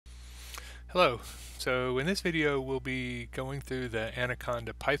Hello. So in this video we'll be going through the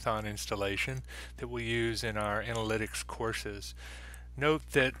Anaconda Python installation that we'll use in our analytics courses. Note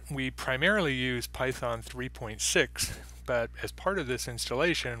that we primarily use Python 3.6, but as part of this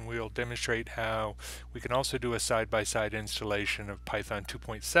installation we'll demonstrate how we can also do a side-by-side installation of Python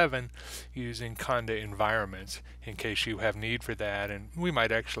 2.7 using Conda environments in case you have need for that, and we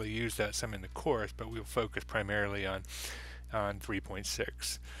might actually use that some in the course, but we'll focus primarily on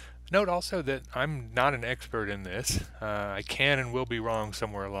 3.6. Note also that I'm not an expert in this. I can and will be wrong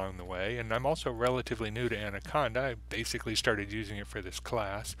somewhere along the way, and I'm also relatively new to Anaconda. I basically started using it for this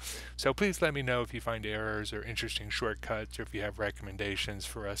class. So please let me know if you find errors or interesting shortcuts, or if you have recommendations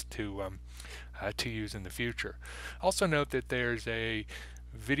for us to use in the future. Also note that there's a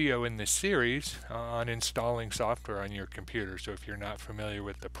video in this series on installing software on your computer. So if you're not familiar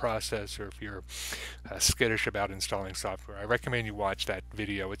with the process, or if you're skittish about installing software, I recommend you watch that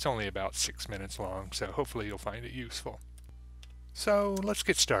video. It's only about 6 minutes long, so hopefully you'll find it useful. So let's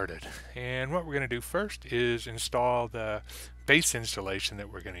get started. And what we're going to do first is install the base installation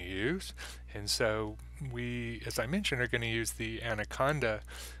that we're going to use. And so we, as I mentioned, are going to use the Anaconda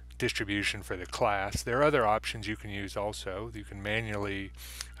distribution for the class. There are other options you can use also. You can manually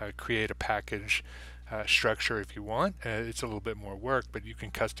create a package structure if you want. It's a little bit more work, but you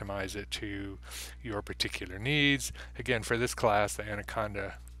can customize it to your particular needs. Again, for this class, the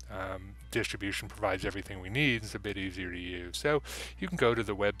Anaconda distribution provides everything we need. It's a bit easier to use. So you can go to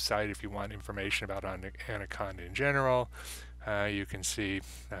the website if you want information about Anaconda in general. You can see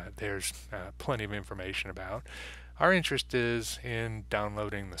there's plenty of information about. Our interest is in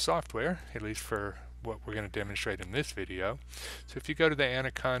downloading the software, at least for what we're going to demonstrate in this video. So if you go to the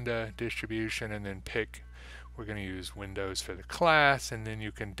Anaconda distribution and then pick, we're going to use Windows for the class, and then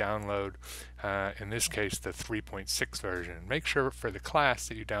you can download, in this case, the 3.6 version. Make sure for the class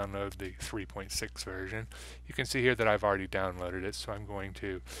that you download the 3.6 version. You can see here that I've already downloaded it, so I'm going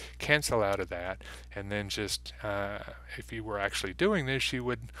to cancel out of that, and then just, if you were actually doing this, you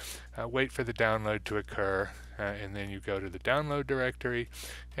would wait for the download to occur, and then you go to the download directory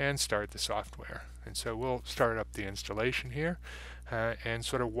and start the software. And so we'll start up the installation here and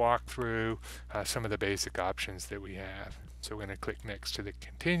sort of walk through some of the basic options that we have. So we're going to click next to the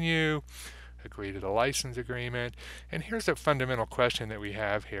continue, agree to the license agreement, and here's a fundamental question that we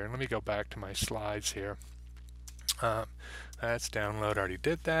have here. And let me go back to my slides here. That's download, already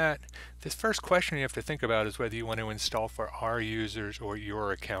did that. This first question you have to think about is whether you want to install for our users or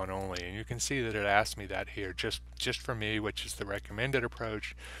your account only. And you can see that it asked me that here, just for me, which is the recommended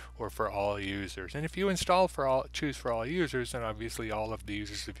approach, or for all users. And if you install choose for all users, then obviously all of the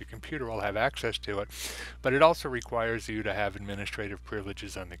users of your computer will have access to it. But it also requires you to have administrative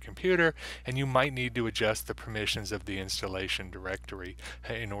privileges on the computer, and you might need to adjust the permissions of the installation directory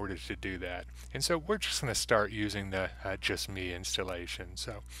in order to do that. And so we're just going to start using the just me installation.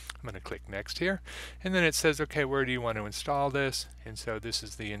 So I'm going to click next here, and then it says, okay, where do you want to install this? And so this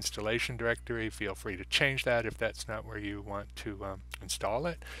is the installation directory. Feel free to change that if that's not where you want to install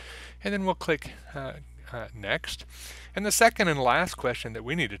it. And then we'll click next. And the second and last question that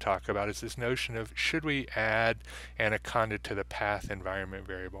we need to talk about is this notion of, should we add Anaconda to the path environment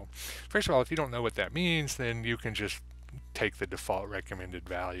variable? First of all, if you don't know what that means, then you can just take the default recommended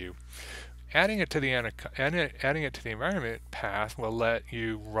value. Adding it to the environment path will let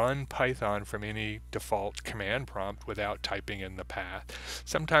you run Python from any default command prompt without typing in the path.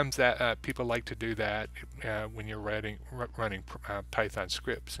 Sometimes that people like to do that when you're running Python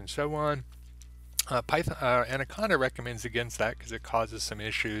scripts and so on. Anaconda recommends against that because it causes some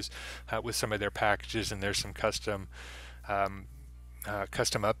issues with some of their packages, and there's some custom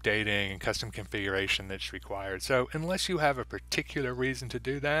updating and custom configuration that's required. So unless you have a particular reason to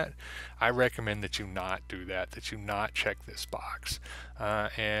do that, I recommend that you not do that, that you not check this box.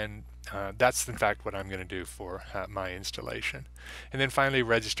 That's in fact what I'm going to do for my installation. And then finally,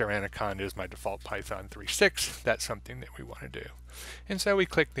 register Anaconda as my default Python 3.6. That's something that we want to do. And so we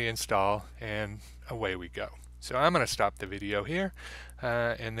click the install, and away we go. So I'm going to stop the video here,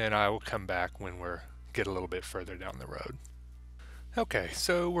 and then I will come back when we get a little bit further down the road. Okay,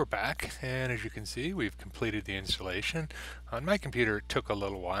 so we're back, and as you can see, we've completed the installation. On my computer it took a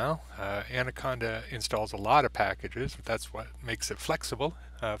little while. Anaconda installs a lot of packages, but that's what makes it flexible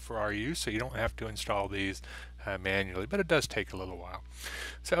for our use, so you don't have to install these manually, but it does take a little while.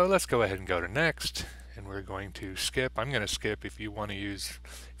 So let's go ahead and go to next, and we're going to skip. I'm going to skip. If you want to use,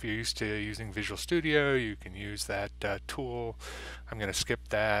 if you're used to using Visual Studio, you can use that tool. I'm going to skip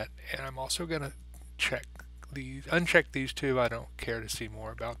that, and I'm also going to uncheck these two. I don't care to see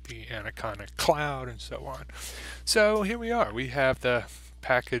more about the Anaconda cloud and so on. So here we are. We have the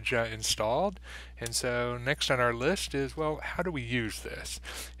package installed. And so next on our list is, well, how do we use this?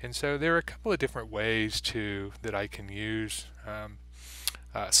 And so there are a couple of different ways that I can use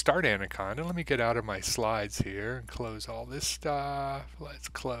start Anaconda. Let me get out of my slides here and close all this stuff. Let's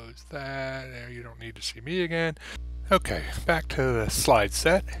close that. There, you don't need to see me again. Okay, back to the slide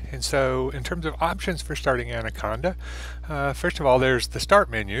set. And so in terms of options for starting Anaconda, first of all, there's the start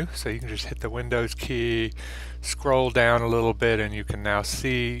menu. So you can just hit the Windows key, scroll down a little bit, and you can now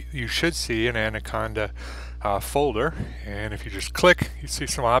see, you should see an Anaconda folder. And if you just click, you see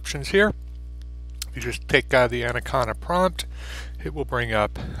some options here. If you just take the Anaconda prompt, it will bring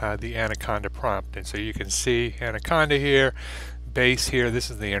up the Anaconda prompt. And so you can see Anaconda here, base here. This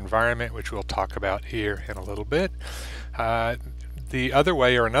is the environment, which we'll talk about here in a little bit. The other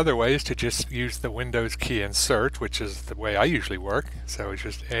way, or another way, is to just use the Windows key and search, which is the way I usually work. So it's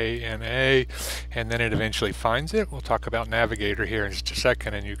just A, and then it eventually finds it. We'll talk about Navigator here in just a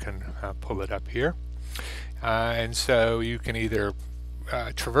second, and you can pull it up here. And so you can either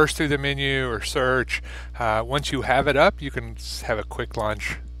traverse through the menu or search. Once you have it up, you can have a quick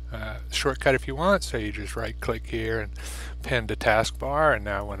launch shortcut if you want. So you just right click here and pin to taskbar, and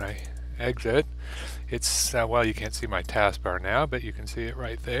now when I exit, it's well, you can't see my taskbar now, but you can see it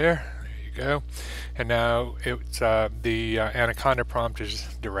right there. There you go. And now it's the Anaconda prompt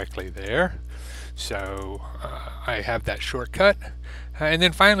is directly there. So I have that shortcut. And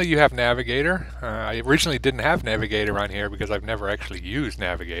then finally you have Navigator. I originally didn't have Navigator on here because I've never actually used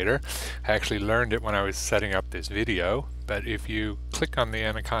Navigator. I actually learned it when I was setting up this video. But if you click on the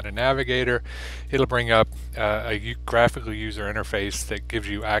Anaconda Navigator, it'll bring up a graphical user interface that gives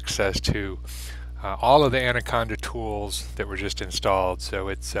you access to all of the Anaconda tools that were just installed. So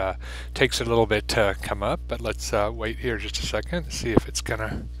it takes a little bit to come up, but let's wait here just a second to see if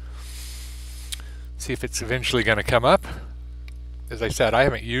it's eventually gonna come up. As I said, I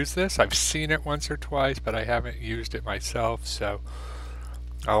haven't used this. I've seen it once or twice, but I haven't used it myself, so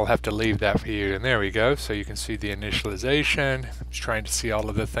I'll have to leave that for you. And there we go. So you can see the initialization. I'm just trying to see all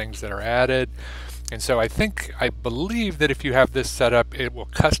of the things that are added. And so I believe that if you have this set up, it will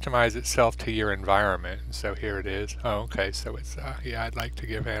customize itself to your environment. And so here it is. Oh, okay. So it's, yeah, I'd like to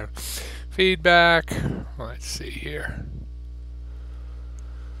give feedback. Let's see here.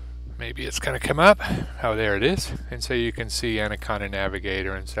 Maybe it's going to come up. Oh, there it is. And so you can see Anaconda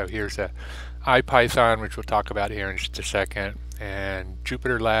Navigator. And so here's a IPython, which we'll talk about here in just a second, and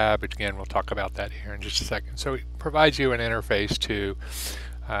Jupyter Lab, which again we'll talk about that here in just a second. So it provides you an interface to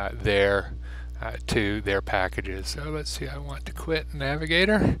their packages. So let's see. I want to quit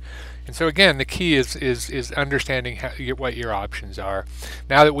Navigator. And so again, the key is understanding what your options are.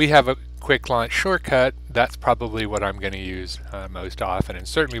 Now that we have a quick launch shortcut, that's probably what I'm going to use most often, and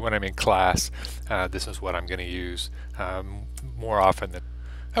certainly when I'm in class, this is what I'm going to use more often than.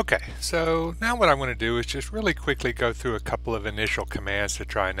 Okay, so now what I want to do is just really quickly go through a couple of initial commands to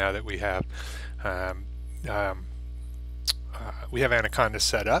try now that we have Anaconda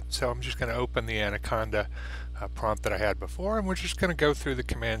set up. So I'm just going to open the Anaconda prompt that I had before, and we're just going to go through the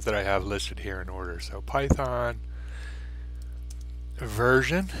commands that I have listed here in order. So Python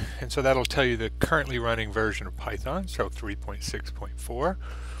version, and so that'll tell you the currently running version of Python, so 3.6.4.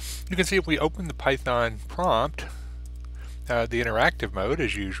 You can see if we open the Python prompt, the interactive mode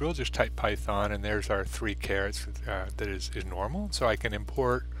as usual, just type Python and there's our 3 carets that is normal. So I can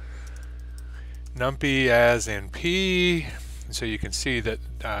import numpy as np, and so you can see that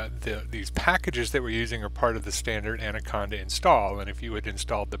these packages that we're using are part of the standard Anaconda install, and if you had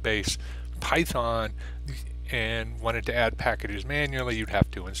installed the base Python and wanted to add packages manually, you'd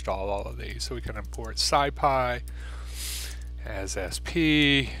have to install all of these. So we can import scipy as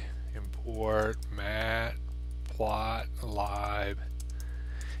sp, import matplotlib,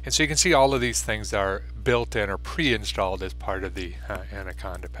 and so you can see all of these things are built in or pre-installed as part of the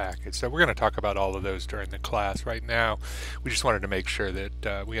Anaconda package. So we're going to talk about all of those during the class. Right now, we just wanted to make sure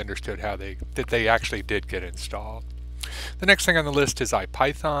that we understood how they actually did get installed. The next thing on the list is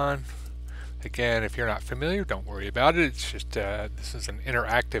IPython. Again, if you're not familiar, don't worry about it. It's just this is an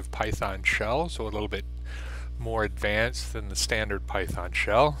interactive Python shell, so a little bit more advanced than the standard Python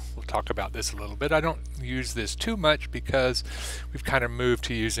shell. We'll talk about this a little bit. I don't use this too much because we've kind of moved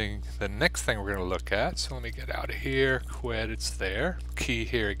to using the next thing we're going to look at. So let me get out of here. Quit, it's there. Key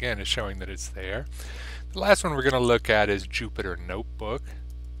here again is showing that it's there. The last one we're going to look at is Jupyter Notebook.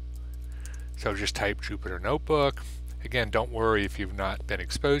 So just type Jupyter Notebook. Again, don't worry if you've not been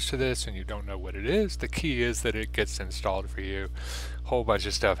exposed to this and you don't know what it is. The key is that it gets installed for you. A whole bunch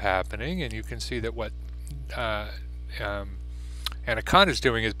of stuff happening, and you can see that what Anaconda is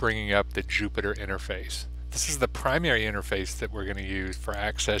doing is bringing up the Jupyter interface. this is the primary interface that we're going to use for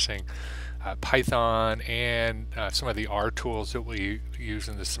accessing Python and some of the R tools that we use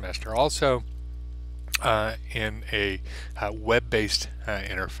in the semester. Also in a web-based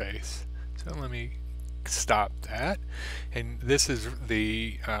interface. So let me stop that. And this is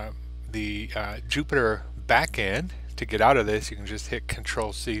the Jupyter backend. To get out of this, you can just hit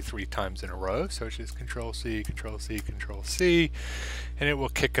Control-C 3 times in a row. So it's just Control-C, Control-C, Control-C, and it will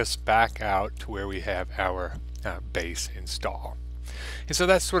kick us back out to where we have our base install. And so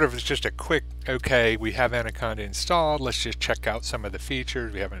that's sort of just a quick, okay, we have Anaconda installed, let's just check out some of the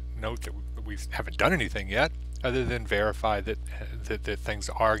features. We haven't note that we haven't done anything yet other than verify that things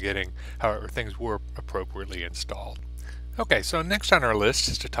are getting, or things were appropriately installed. Okay, so next on our list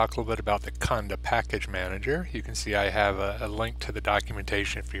is to talk a little bit about the Conda Package Manager. You can see I have a link to the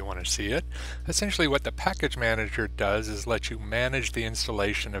documentation if you want to see it. Essentially what the Package Manager does is let you manage the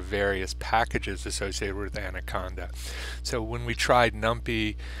installation of various packages associated with Anaconda. So when we tried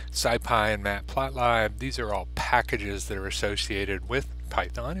NumPy, SciPy, and Matplotlib, these are all packages that are associated with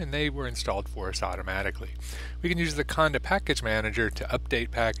Python, and they were installed for us automatically. We can use the Conda Package Manager to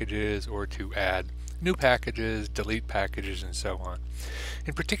update packages or to add new packages, delete packages, and so on.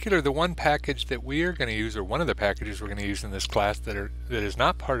 In particular, the one package that we are going to use, or one of the packages we're going to use in this class that is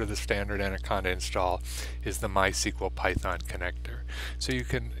not part of the standard Anaconda install, is the MySQL Python connector. So you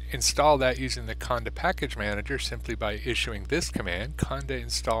can install that using the Conda Package Manager simply by issuing this command, conda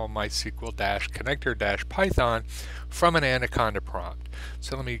install mysql-connector-python from an Anaconda prompt.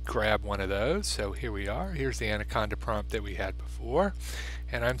 So let me grab one of those. So here we are. Here's the Anaconda prompt that we had before.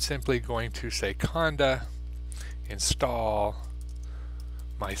 And I'm simply going to say conda install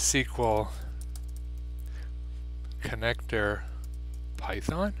MySQL connector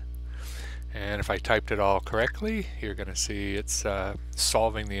Python. And if I typed it all correctly, you're going to see it's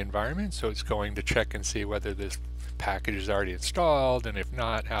solving the environment. So it's going to check and see whether this package is already installed, and if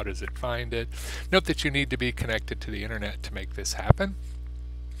not, how does it find it. Note that you need to be connected to the internet to make this happen.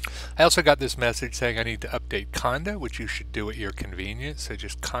 I also got this message saying I need to update Conda, which you should do at your convenience. So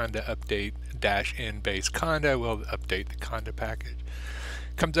just conda update -n base conda will update the Conda package.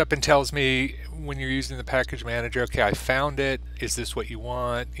 Comes up and tells me when you're using the package manager, okay, I found it. Is this what you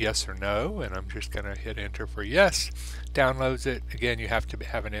want? Yes or no? And I'm just going to hit enter for yes. Downloads it. Again, you have to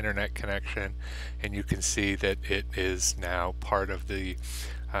have an internet connection, and you can see that it is now part of the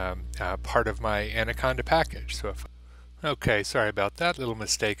part of my Anaconda package. So if okay, sorry about that little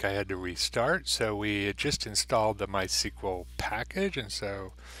mistake. I had to restart. So we had just installed the MySQL package, and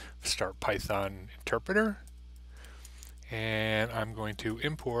so start Python interpreter, and I'm going to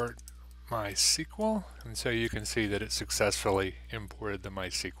import MySQL, and so you can see that it successfully imported the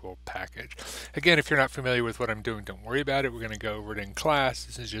MySQL package. Again, if you're not familiar with what I'm doing, don't worry about it. We're going to go over it in class.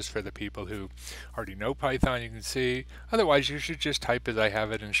 This is just for the people who already know Python, you can see. Otherwise, you should just type as I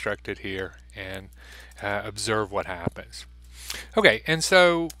have it instructed here and observe what happens. Okay, and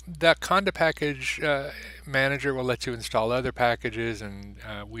so that Conda package manager will let you install other packages, and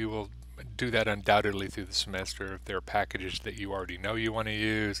we will do that undoubtedly through the semester. If there are packages that you already know you want to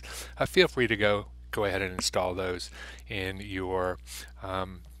use, feel free to go ahead and install those in your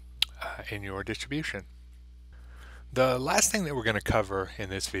distribution. The last thing that we're going to cover in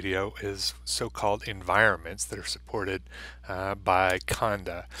this video is so-called environments that are supported by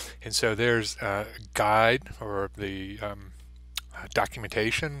Conda. And so there's a guide, or the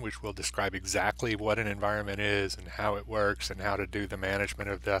documentation, which will describe exactly what an environment is and how it works and how to do the management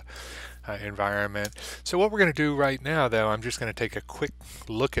of the environment. So what we're going to do right now, though, I'm just going to take a quick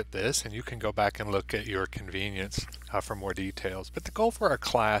look at this, and you can go back and look at your convenience for more details. But the goal for our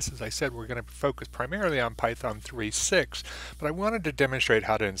class, as I said, we're going to focus primarily on Python 3.6, but I wanted to demonstrate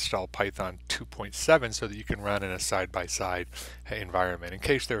how to install Python 2.7 so that you can run in a side-by-side environment in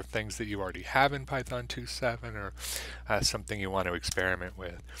case there are things that you already have in Python 2.7 or something you want to experiment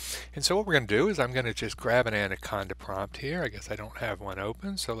with. And so what we're going to do is I'm going to just grab an Anaconda prompt here. I guess I don't have one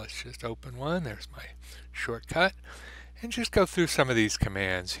open, so let's just open one. There's my shortcut, and just go through some of these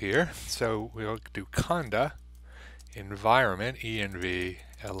commands here. So we'll do conda environment env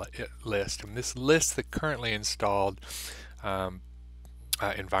list, and this lists the currently installed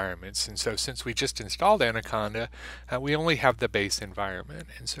environments. And so since we just installed Anaconda, we only have the base environment.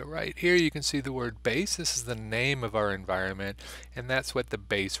 And so right here you can see the word base. This is the name of our environment, and that's what the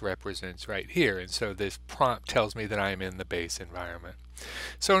base represents right here. And so this prompt tells me that I am in the base environment.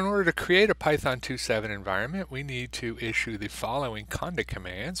 So in order to create a Python 2.7 environment, we need to issue the following conda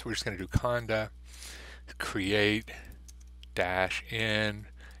commands. We're just going to do conda create -n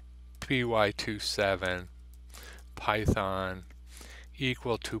py27 python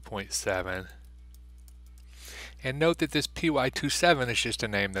equal 2.7, And note that this py27 is just a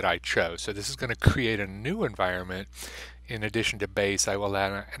name that I chose. So this is going to create a new environment. In addition to base, I will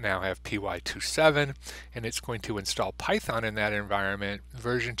now have py27, and it's going to install Python in that environment,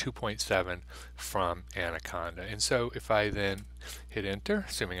 version 2.7 from Anaconda. And so if I then hit enter,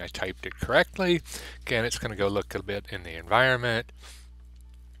 assuming I typed it correctly, again, it's going to go look a bit in the environment.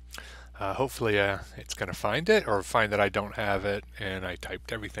 Hopefully it's going to find it, or find that I don't have it and I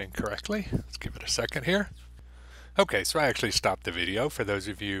typed everything correctly. Let's give it a second here. Okay, so I actually stopped the video. For those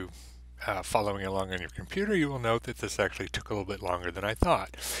of you following along on your computer, you will note that this actually took a little bit longer than I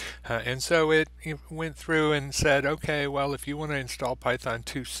thought. And so it went through and said, okay, well, if you want to install Python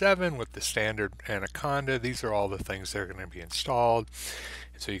 2.7 with the standard Anaconda, these are all the things that are going to be installed.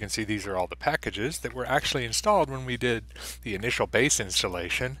 So you can see these are all the packages that were actually installed when we did the initial base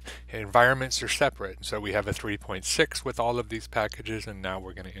installation. Environments are separate. So we have a 3.6 with all of these packages, and now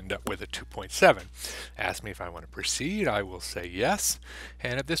we're going to end up with a 2.7. Ask me if I want to proceed. I will say yes.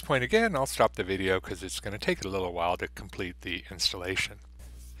 And at this point again, I'll stop the video because it's going to take a little while to complete the installation.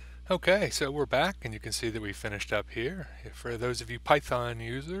 Okay, so we're back, and you can see that we finished up here. For those of you Python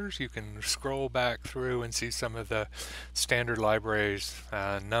users, you can scroll back through and see some of the standard libraries,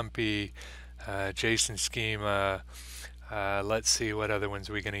 NumPy, JSON schema. Let's see what other ones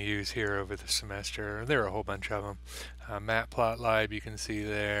we're going to use here over the semester. There are a whole bunch of them. Matplotlib, you can see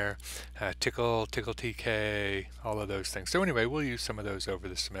there, TickleTK, all of those things. So anyway, we'll use some of those over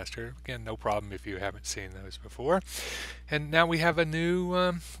the semester. Again, no problem if you haven't seen those before. And now we have a new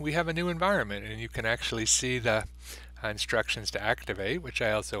environment, and you can actually see the instructions to activate, which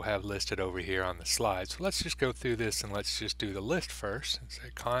I also have listed over here on the slide. So let's just go through this, and let's just do the list first. And say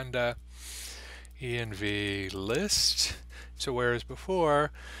conda env list. So whereas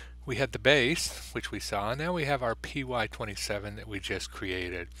before we had the base, which we saw, now we have our py27 that we just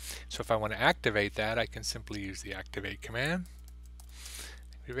created. So if I want to activate that, I can simply use the activate command.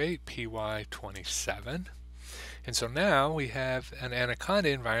 Activate py27. And so now we have an Anaconda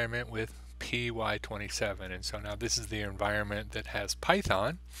environment with py27. And so now this is the environment that has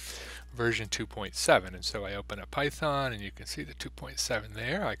Python version 2.7. And so I open up Python, and you can see the 2.7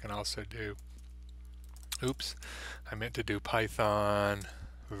 there. I can also do, oops, I meant to do Python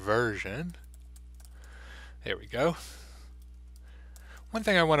version. There we go. One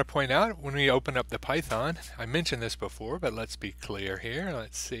thing I want to point out when we open up the Python, I mentioned this before, but let's be clear here.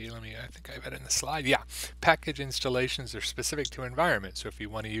 Let's see, I think I have it in the slide. Yeah, package installations are specific to environment. So if you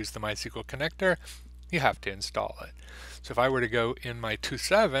want to use the MySQL connector, you have to install it. So if I were to go in my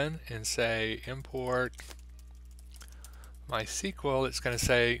 2.7 and say import MySQL, it's going to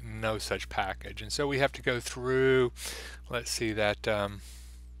say no such package. And so we have to go through, let's see, that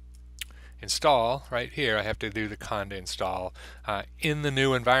install right here. I have to do the conda install in the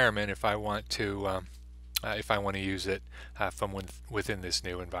new environment if I want to use it from within this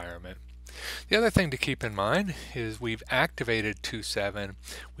new environment. The other thing to keep in mind is we've activated 2.7.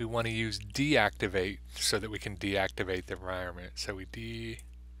 We want to use deactivate so that we can deactivate the environment. So we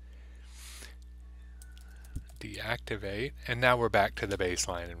deactivate, and now we're back to the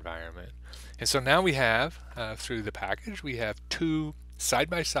baseline environment. And so now we have, through the package, we have two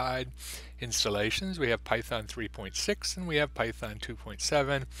side-by-side installations. We have Python 3.6 and we have Python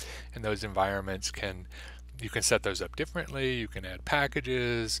 2.7, and those environments you can set those up differently. You can add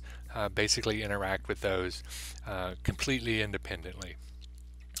packages, basically interact with those completely independently.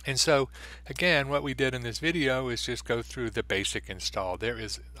 And so again, what we did in this video is just go through the basic install. There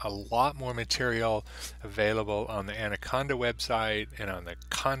is a lot more material available on the Anaconda website and on the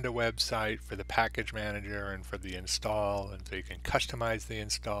Conda website for the package manager and for the install, and so you can customize the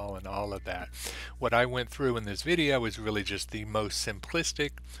install and all of that. What I went through in this video is really just the most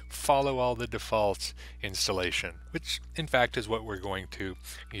simplistic, follow all the defaults installation, which in fact is what we're going to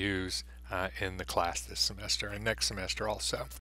use in the class this semester and next semester also.